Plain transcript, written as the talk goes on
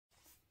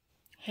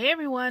Hey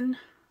everyone,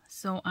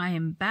 so I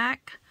am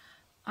back.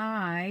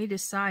 I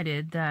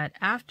decided that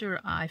after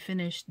I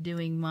finished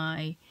doing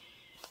my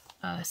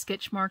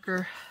sketch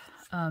marker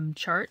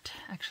chart,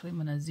 actually I'm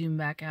going to zoom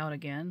back out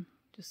again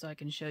just so I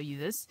can show you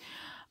this.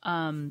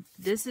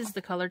 This is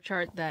the color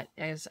chart that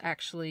is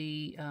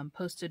actually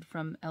posted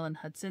from Ellen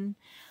Hudson.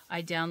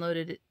 I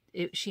downloaded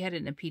it. She had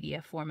it in a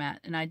PDF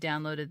format and I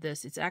downloaded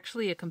this. It's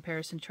actually a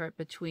comparison chart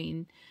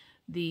between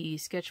the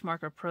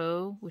Sketchmarker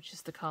Pro, which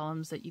is the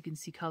columns that you can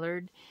see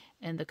colored,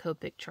 and the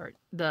Copic chart,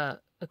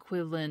 the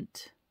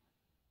equivalent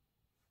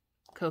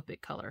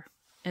Copic color.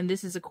 And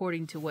this is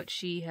according to what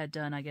she had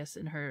done, I guess,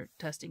 in her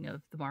testing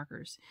of the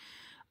markers.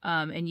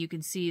 And you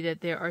can see that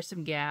there are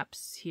some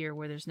gaps here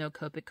where there's no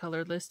Copic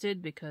color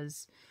listed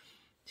because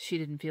she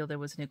didn't feel there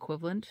was an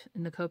equivalent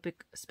in the Copic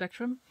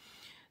spectrum.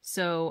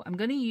 So I'm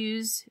going to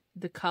use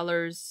the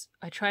colors.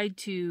 I tried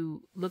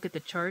to look at the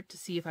chart to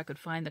see if I could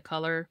find the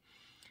color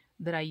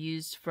that I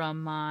used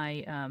from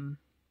my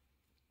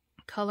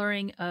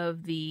coloring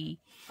of the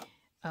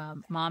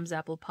Mom's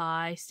Apple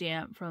Pie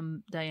stamp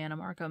from Diana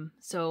Markham.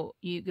 So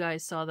you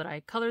guys saw that I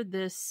colored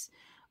this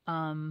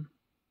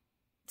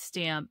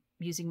stamp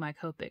using my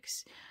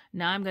Copics.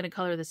 Now I'm going to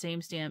color the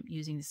same stamp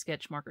using the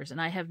sketch markers.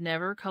 And I have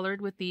never colored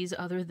with these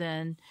other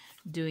than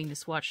doing the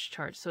swatch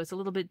chart. So it's a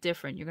little bit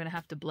different. You're going to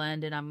have to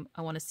blend, and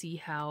I want to see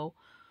how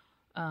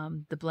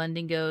the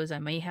blending goes. I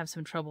may have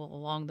some trouble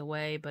along the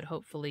way, but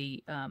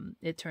hopefully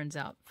it turns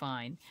out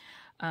fine.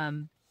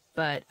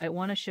 But I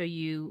want to show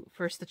you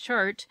first the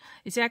chart.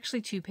 It's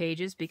actually 2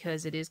 pages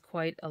because it is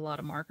quite a lot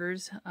of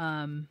markers.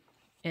 And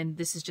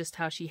this is just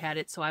how she had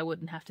it, so I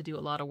wouldn't have to do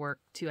a lot of work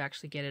to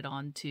actually get it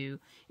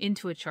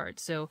into a chart.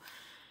 So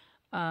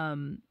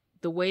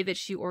the way that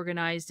she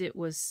organized it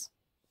was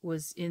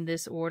in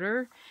this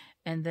order,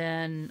 and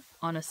then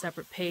on a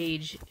separate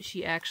page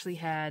she actually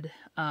had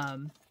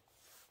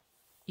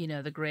you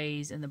know, the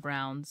grays and the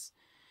browns.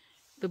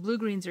 The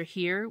blue-greens are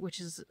here, which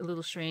is a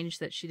little strange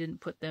that she didn't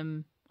put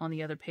them on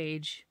the other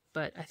page,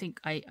 but I think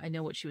I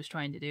know what she was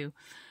trying to do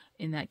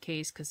in that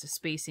case because the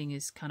spacing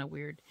is kind of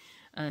weird.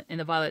 And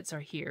the violets are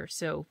here.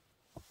 So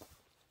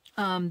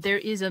there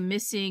is a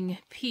missing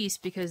piece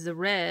because the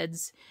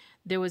reds,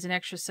 there was an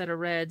extra set of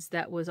reds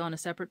that was on a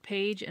separate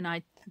page, and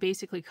I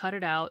basically cut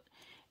it out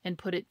and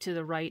put it to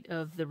the right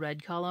of the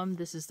red column.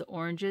 This is the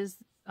oranges.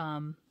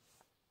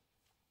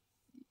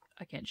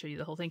 I can't show you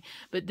the whole thing,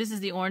 but this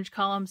is the orange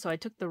column. So I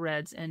took the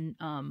reds and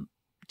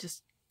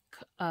just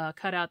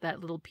cut out that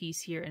little piece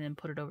here and then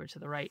put it over to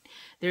the right.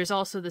 There's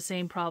also the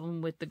same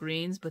problem with the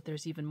greens, but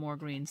there's even more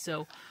greens.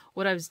 So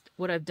what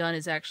I've done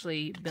is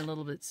actually been a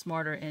little bit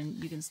smarter, and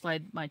you can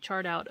slide my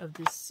chart out of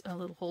this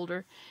little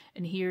holder,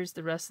 and here's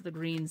the rest of the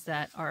greens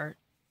that are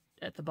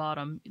at the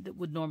bottom, that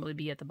would normally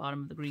be at the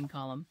bottom of the green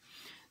column.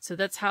 So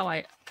that's how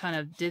I kind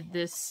of did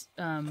this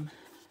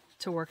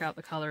to work out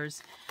the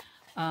colors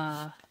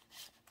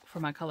for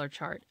my color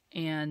chart.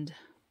 And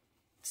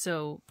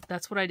so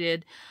that's what I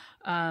did.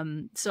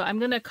 So I'm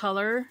going to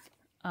color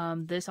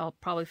this. I'll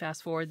probably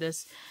fast forward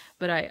this,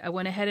 but I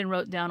went ahead and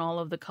wrote down all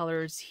of the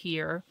colors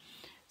here.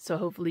 So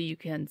hopefully you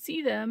can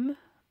see them.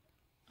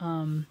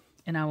 And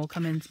I will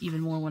come in even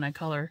more when I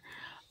color.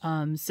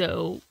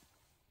 So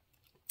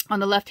on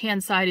the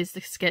left-hand side is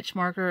the sketch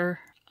marker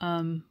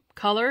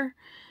color.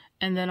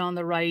 And then on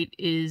the right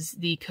is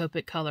the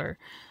Copic color.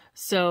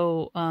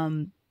 So,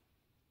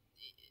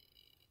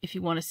 if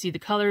you want to see the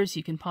colors,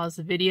 you can pause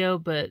the video,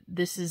 but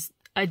this is,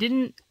 I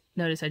didn't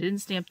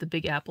stamp the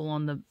Big Apple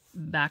on the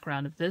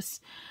background of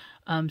this,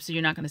 so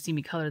you're not going to see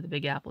me color the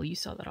Big Apple. You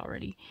saw that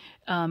already.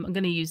 I'm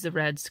going to use the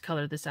reds to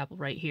color this apple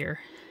right here.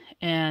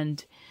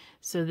 And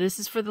so this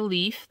is for the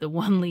leaf, the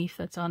one leaf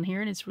that's on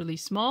here, and it's really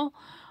small.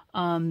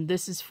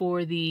 This is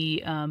for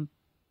the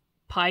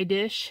pie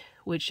dish,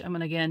 which I'm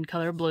going to again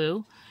color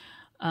blue.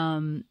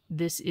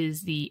 This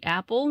is the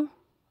apple,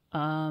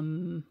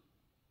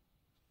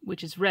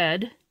 which is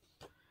red,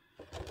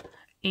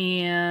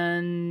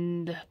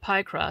 and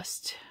pie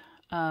crust,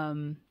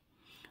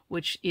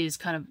 which is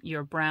kind of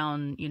your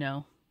brown, you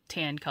know,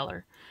 tan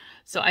color.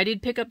 So I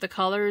did pick up the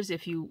colors.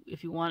 If you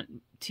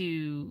want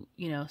to,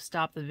 you know,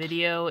 stop the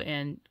video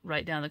and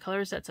write down the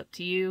colors, that's up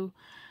to you.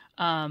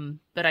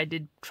 But I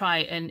did try,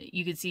 and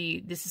you can see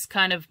this is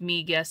kind of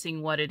me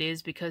guessing what it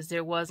is because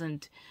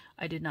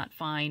I did not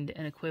find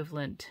an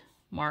equivalent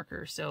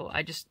marker. So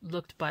I just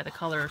looked by the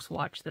color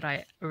swatch that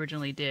I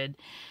originally did,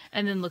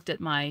 and then looked at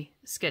my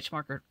sketch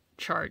marker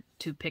chart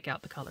to pick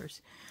out the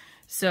colors.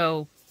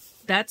 So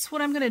that's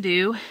what I'm going to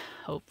do.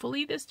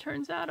 Hopefully this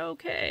turns out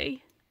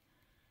okay.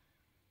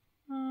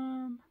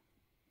 Let's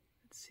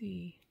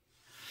see.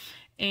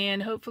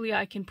 And hopefully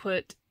I can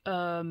put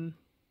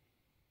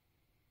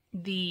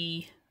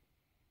the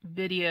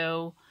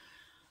video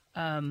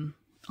on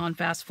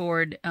fast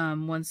forward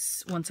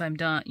once I'm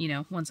done, you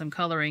know, once I'm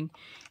coloring,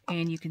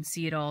 and you can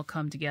see it all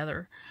come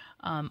together.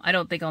 I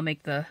don't think I'll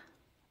make the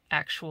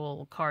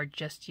actual card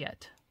just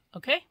yet.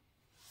 Okay?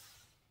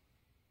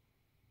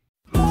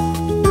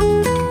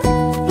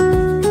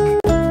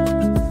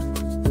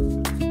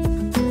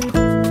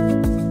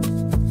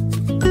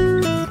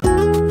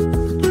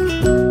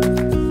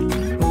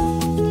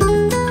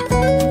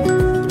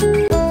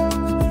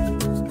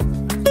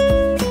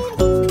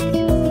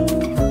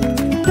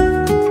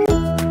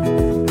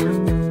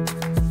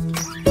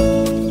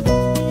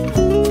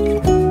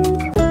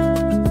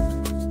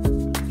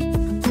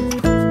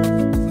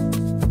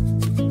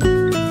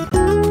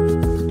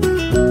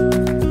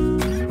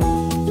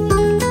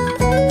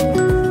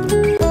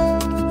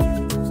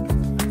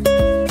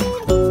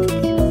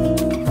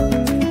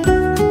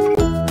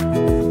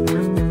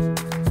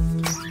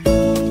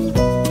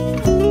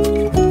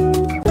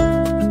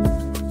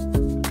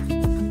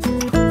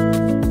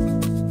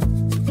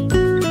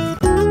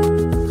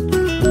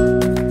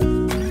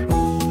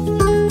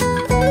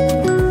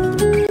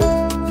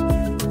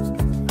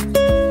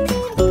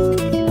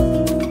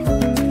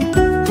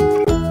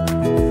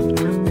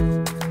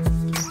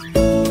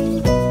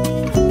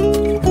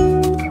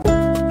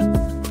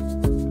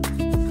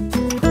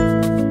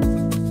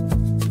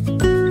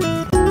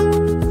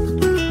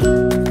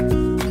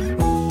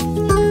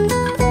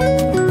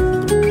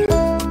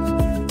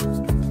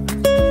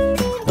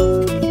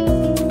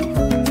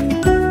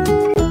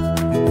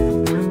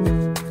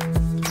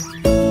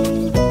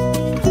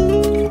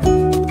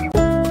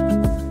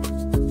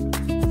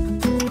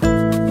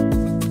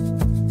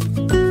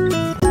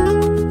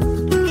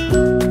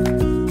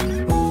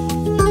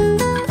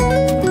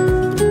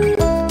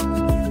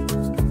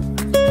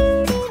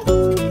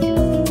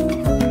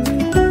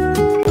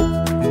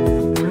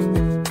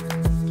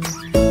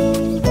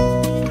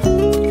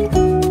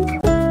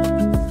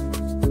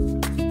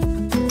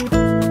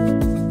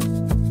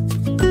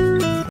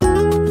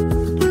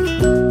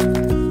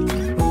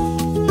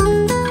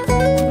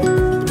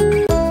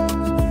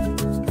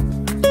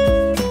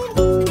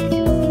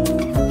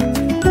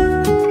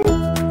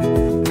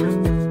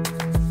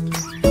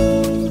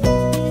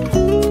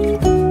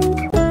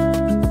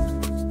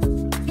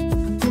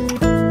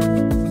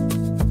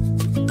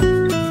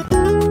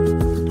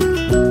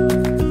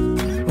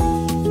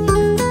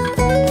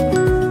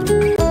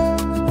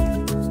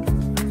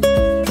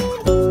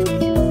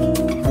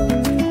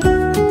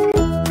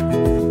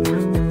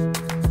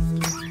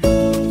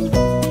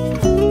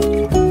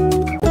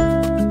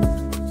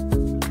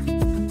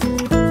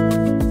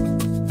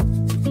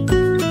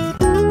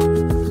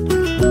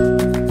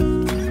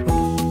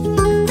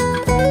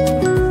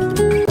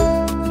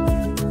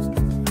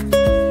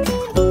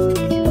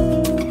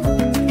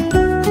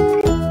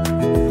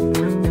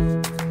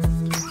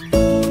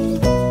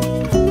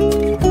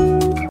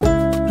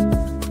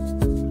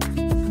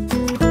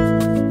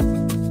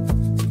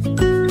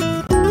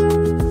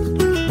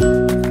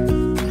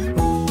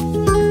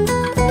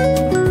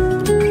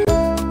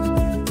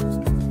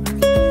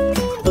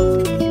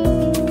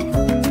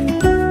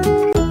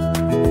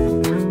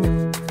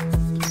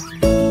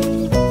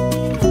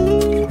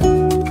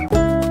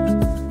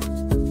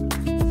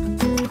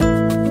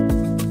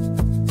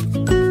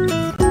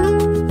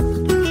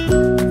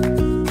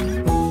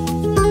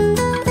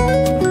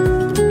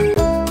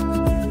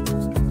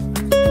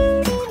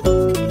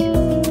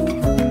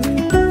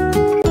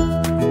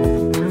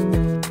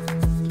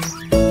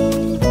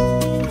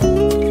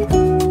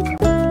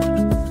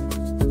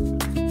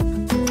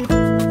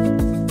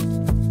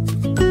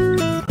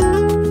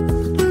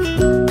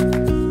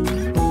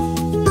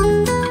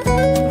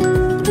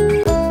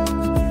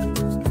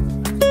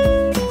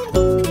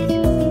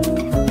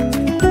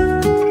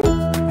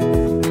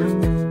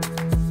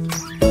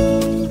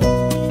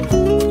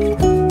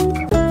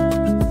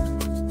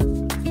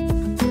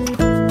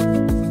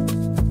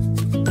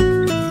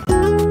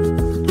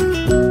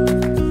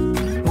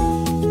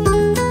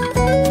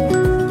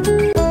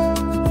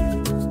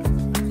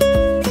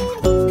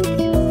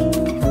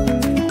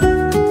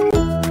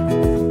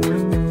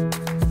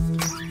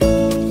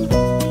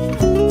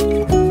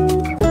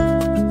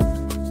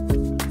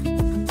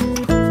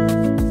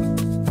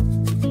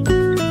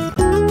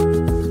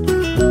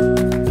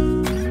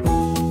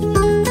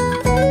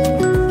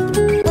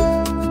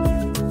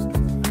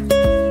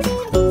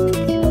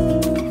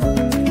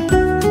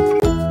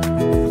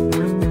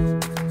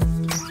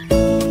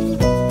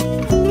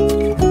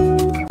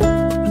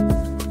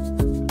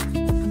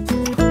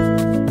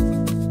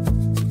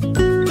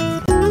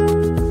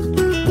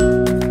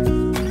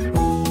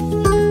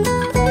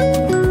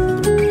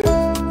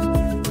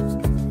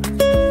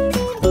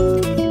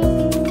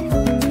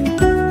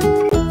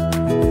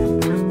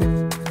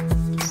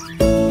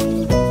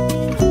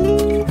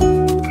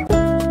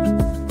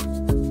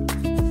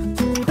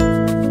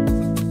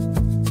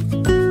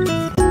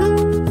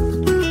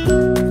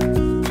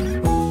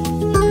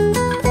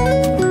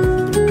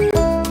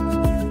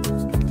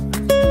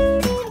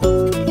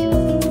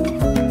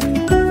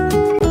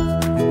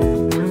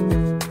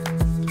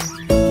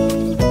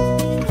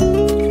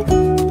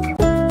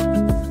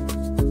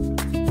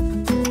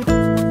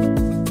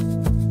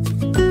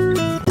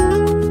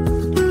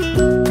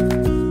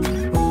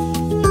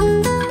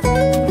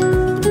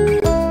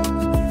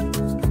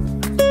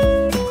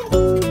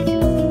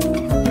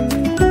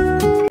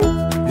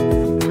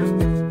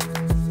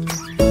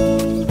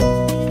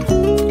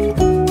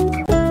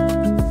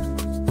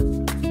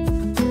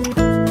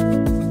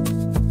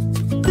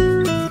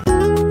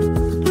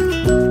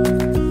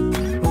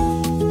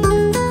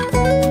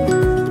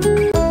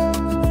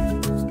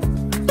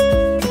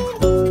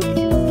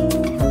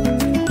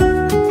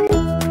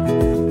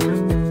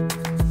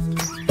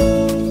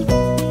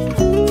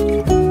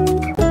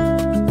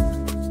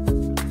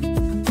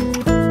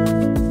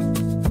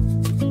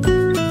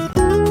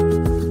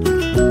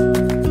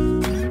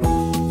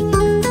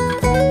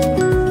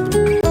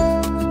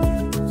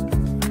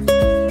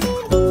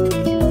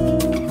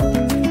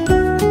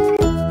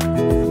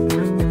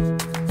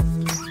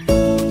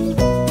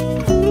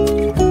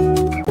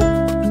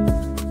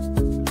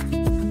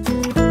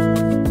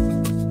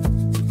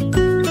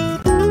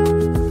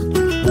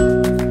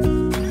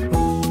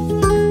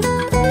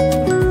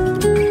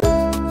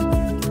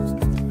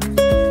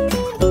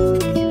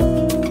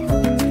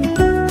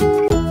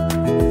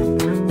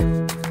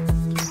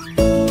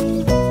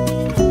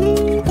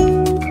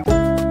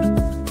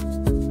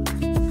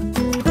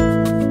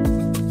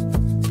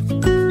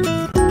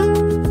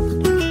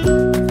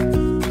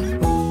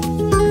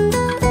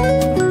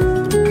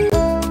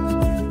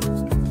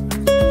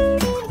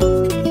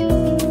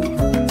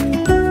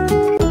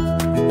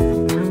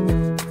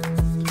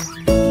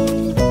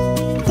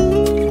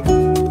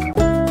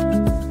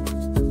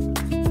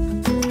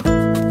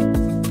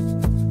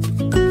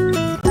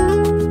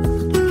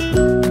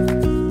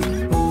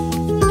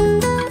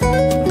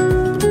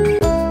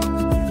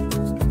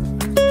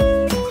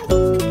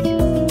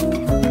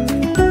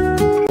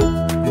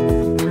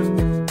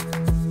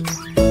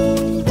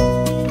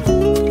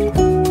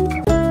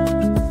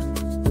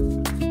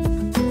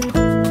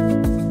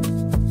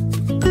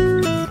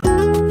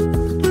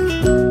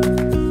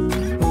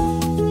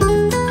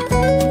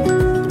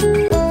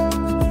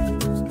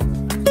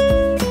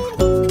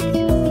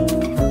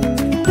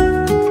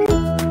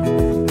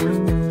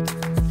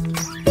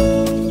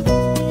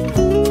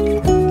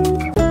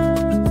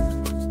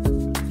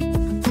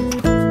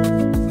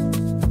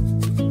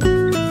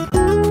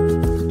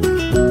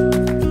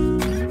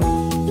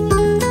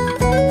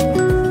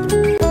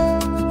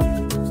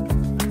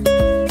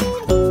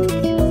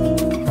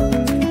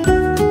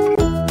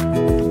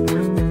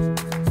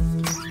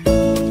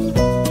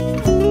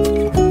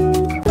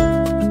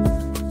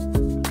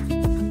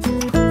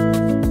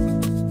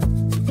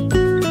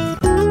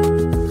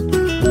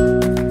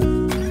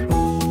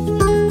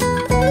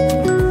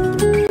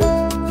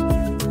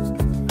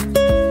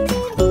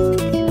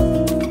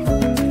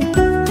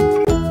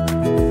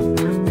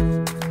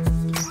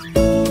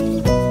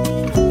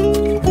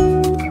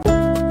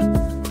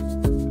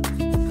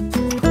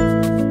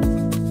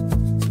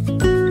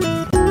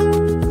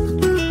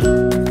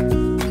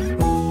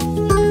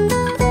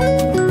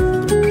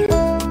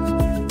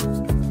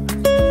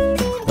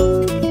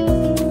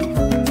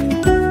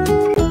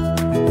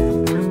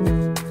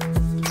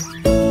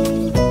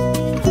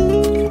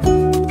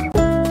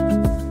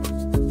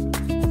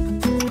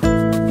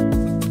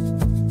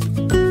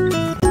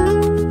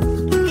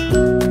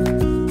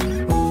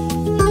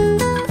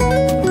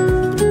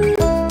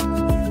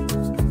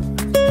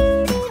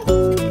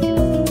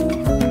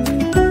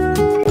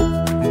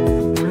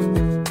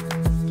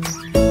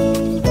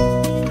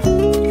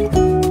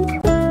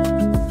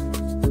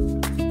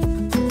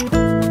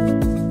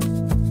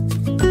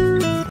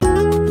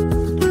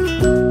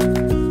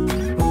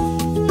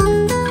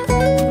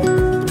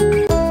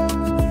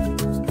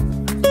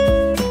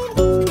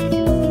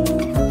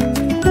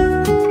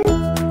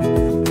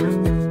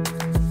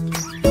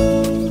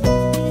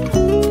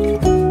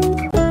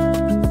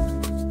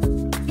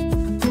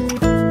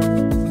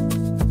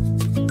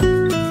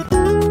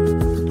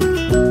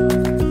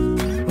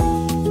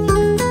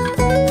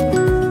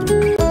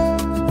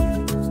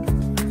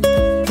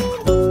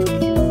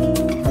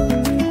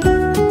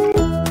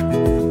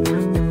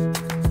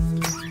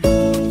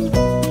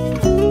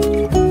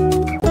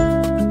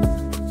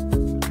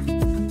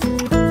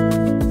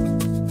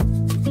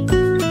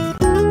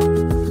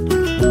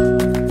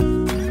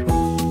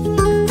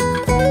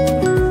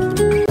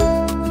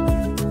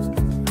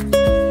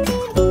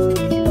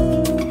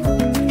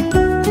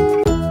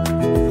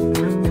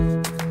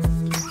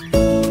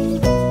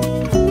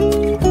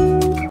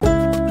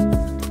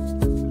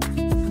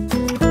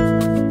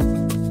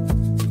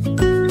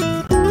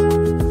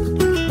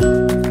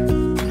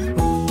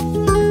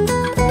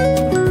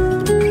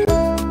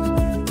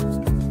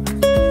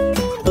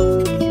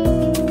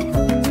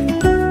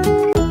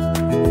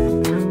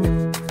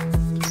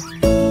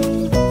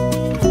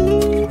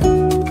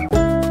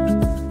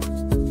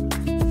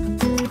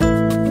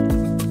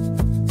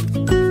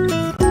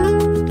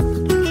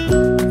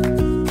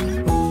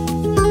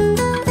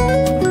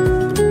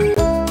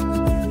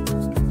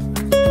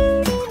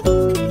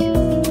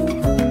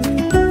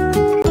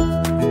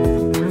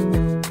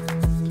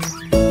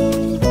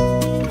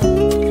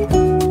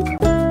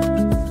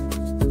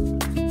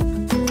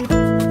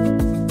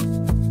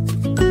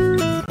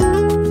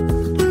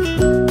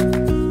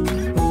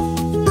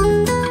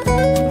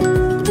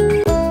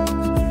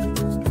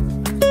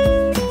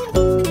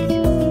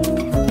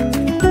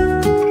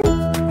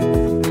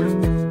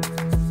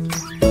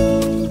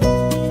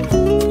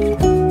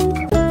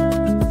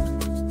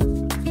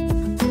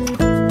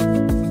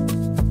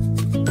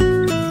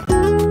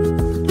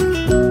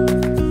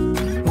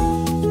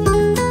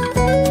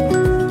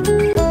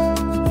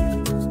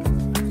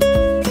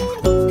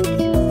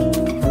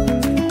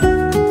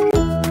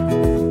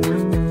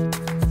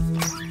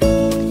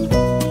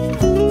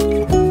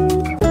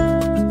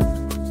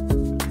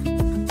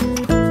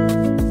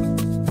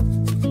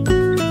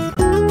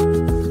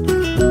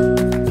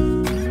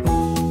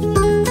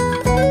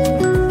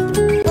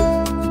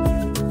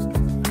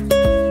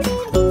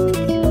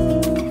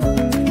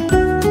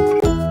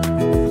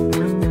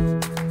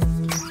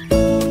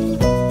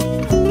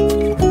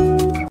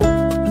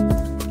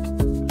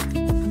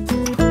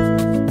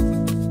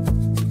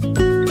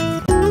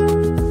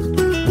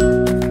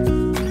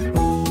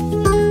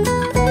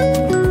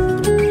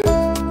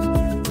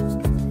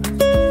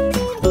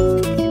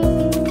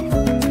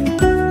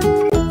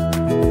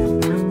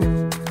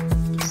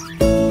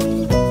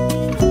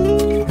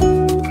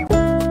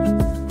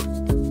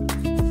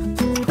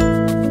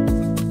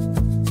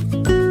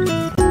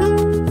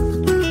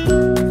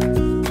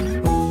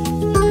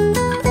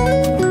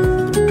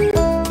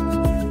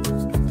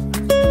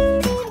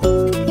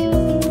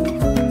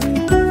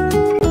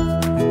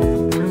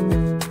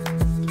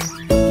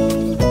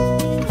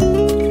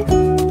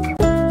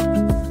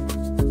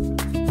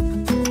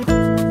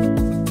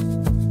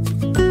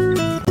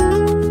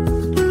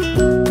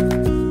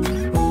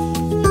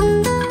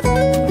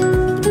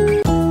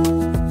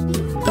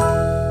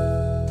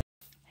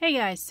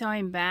 guys, so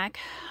I'm back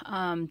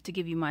to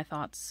give you my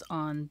thoughts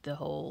on the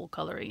whole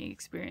coloring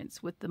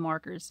experience with the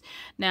markers.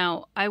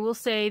 Now, I will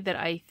say that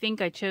I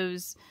think I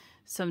chose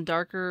some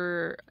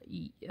darker,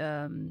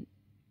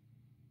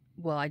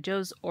 well, I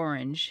chose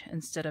orange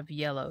instead of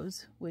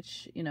yellows,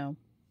 which, you know,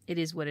 it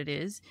is what it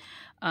is,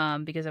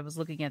 because I was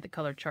looking at the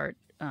color chart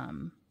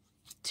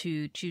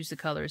to choose the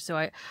colors. So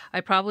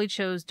I probably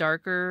chose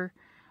darker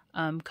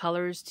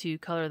colors to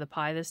color the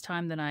pie this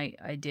time than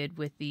I did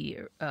with the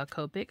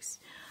Copics.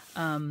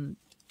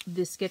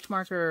 The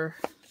Sketchmarker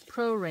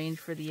Pro range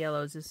for the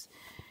yellows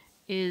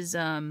is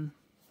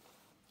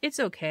it's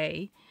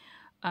okay,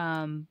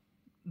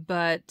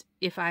 but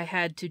if I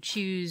had to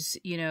choose,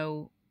 you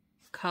know,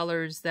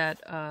 colors that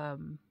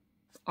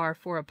are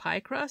for a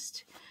pie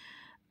crust,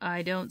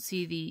 I don't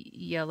see the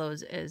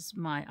yellows as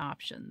my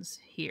options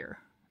here.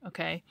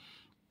 Okay.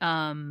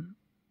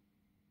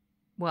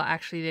 Well,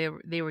 actually,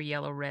 they were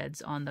yellow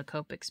reds on the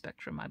Copic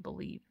spectrum, I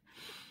believe.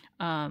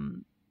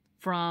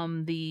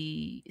 From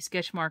the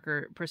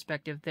Sketchmarker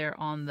perspective, they're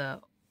on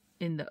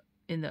in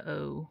the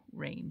O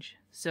range,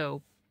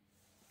 so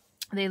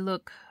they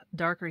look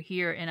darker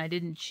here. And I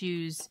didn't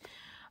choose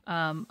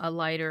a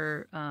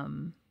lighter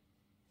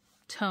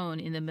tone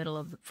in the middle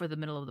of for the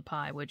middle of the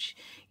pie, which,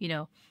 you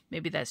know,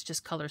 maybe that's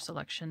just color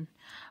selection.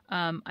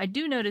 I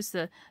do notice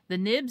the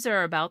nibs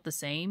are about the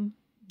same.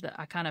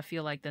 I kind of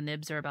feel like the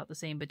nibs are about the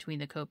same between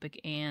the Copic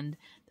and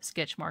the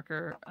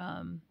Sketchmarker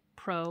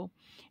Pro.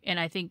 And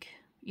I think,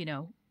 you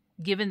know,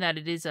 given that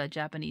it is a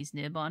Japanese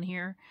nib on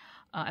here,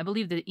 I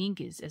believe the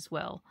ink is as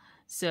well.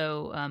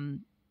 So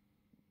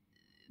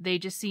they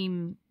just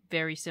seem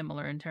very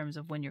similar in terms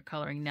of when you're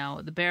coloring.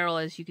 Now, the barrel,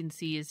 as you can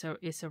see, is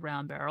a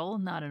round barrel,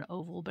 not an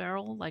oval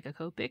barrel like a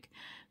Copic.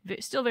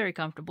 Still very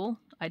comfortable.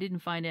 I didn't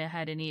find it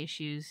had any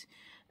issues.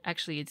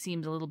 Actually, it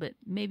seems a little bit,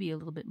 maybe a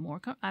little bit more,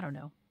 I don't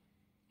know.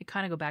 It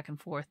kind of go back and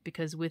forth,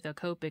 because with a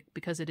Copic,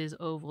 because it is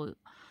oval,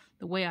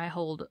 the way I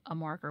hold a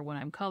marker when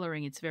I'm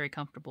coloring, it's very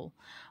comfortable.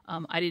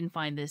 I didn't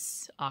find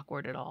this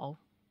awkward at all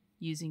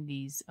using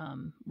these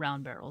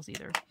round barrels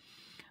either.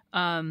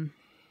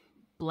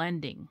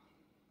 Blending.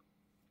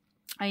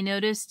 I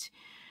noticed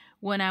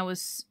when I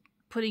was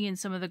putting in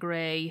some of the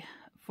gray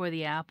for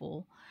the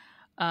apple,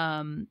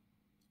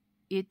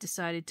 it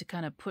decided to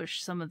kind of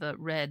push some of the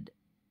red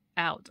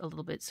out a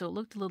little bit, so it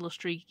looked a little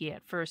streaky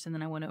at first, and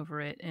then I went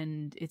over it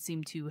and it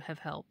seemed to have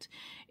helped.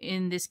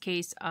 In this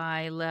case,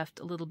 I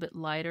left a little bit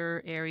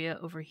lighter area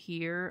over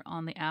here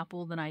on the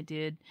apple than I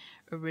did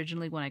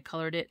originally when I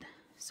colored it.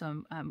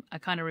 So I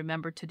kind of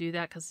remembered to do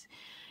that, because,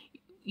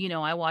 you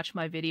know, I watch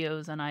my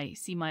videos and I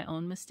see my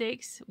own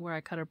mistakes where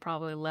I could have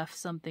probably left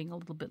something a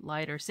little bit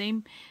lighter.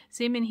 Same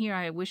in here.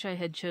 I wish I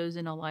had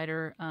chosen a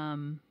lighter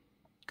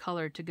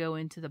color to go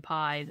into the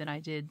pie than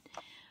I did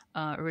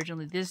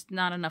originally. There's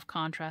not enough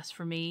contrast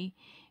for me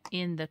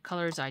in the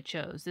colors I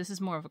chose. This is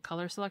more of a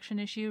color selection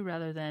issue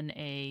rather than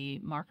a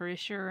marker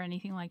issue or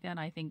anything like that.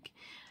 I think,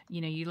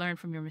 you know, you learn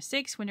from your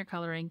mistakes when you're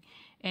coloring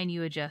and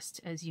you adjust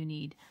as you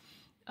need.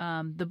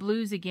 The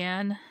blues,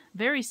 again,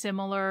 very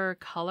similar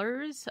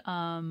colors,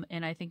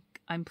 and I think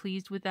I'm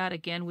pleased with that.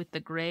 Again, with the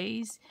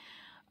grays,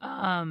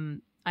 I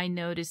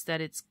noticed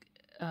that it's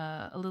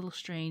a little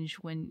strange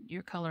when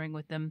you're coloring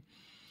with them.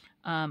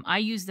 I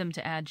use them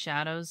to add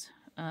shadows.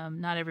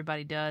 Not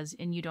everybody does,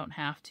 and you don't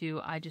have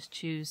to. I just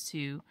choose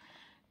to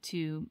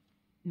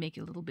make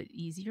it a little bit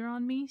easier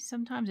on me.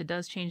 Sometimes it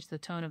does change the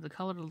tone of the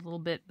color a little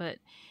bit, but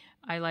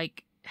I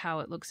like how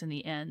it looks in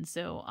the end,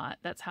 so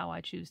that's how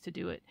I choose to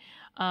do it.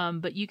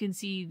 But you can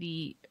see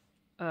the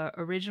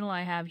original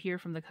I have here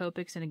from the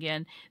Copics, and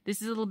again,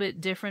 this is a little bit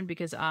different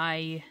because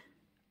I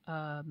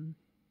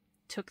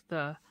took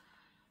the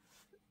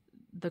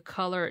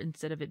color,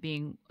 instead of it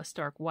being a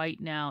stark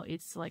white, now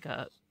it's like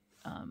a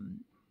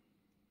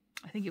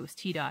I think it was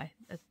tea dye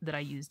that I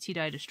used, tea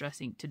dye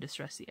distressing to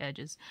distress the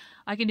edges.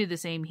 I can do the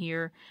same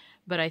here,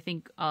 but I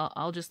think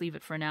I'll just leave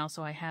it for now,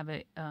 so I have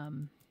a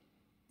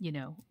you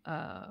know,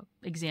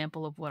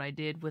 example of what I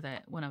did with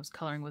it when I was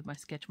coloring with my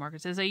sketch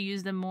markers. As I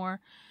use them more,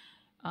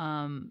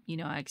 you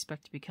know, I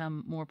expect to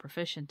become more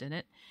proficient in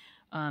it.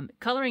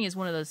 Coloring is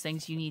one of those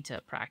things you need to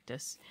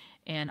practice,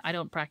 and I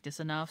don't practice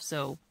enough,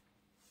 so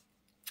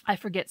I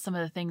forget some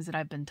of the things that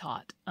I've been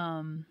taught,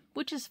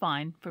 which is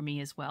fine for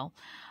me as well.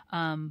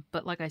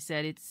 But like I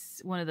said,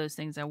 it's one of those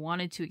things I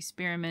wanted to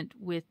experiment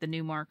with the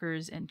new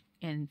markers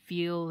and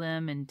feel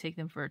them and take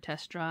them for a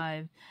test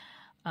drive.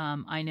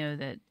 I know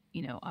that,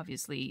 you know,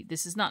 obviously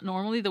this is not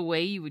normally the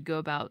way you would go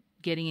about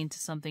getting into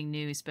something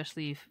new,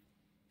 especially if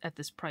at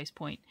this price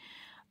point.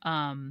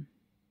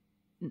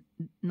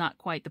 Not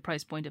quite the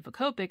price point of a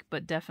Copic,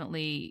 but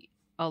definitely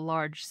a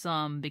large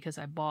sum, because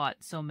I bought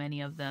so many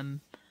of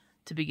them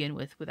to begin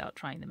with without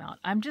trying them out.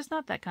 I'm just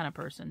not that kind of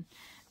person,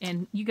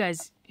 and you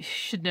guys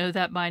should know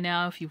that by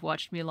now if you've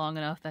watched me long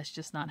enough. That's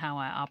just not how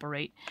I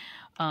operate.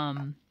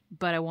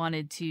 But I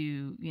wanted to,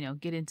 you know,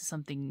 get into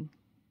something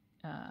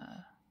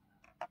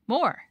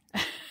more.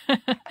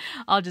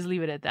 I'll just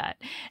leave it at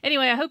that.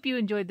 Anyway, I hope you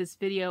enjoyed this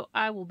video.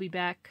 I will be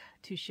back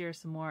to share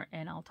some more,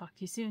 and I'll talk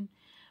to you soon.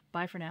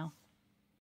 Bye for now.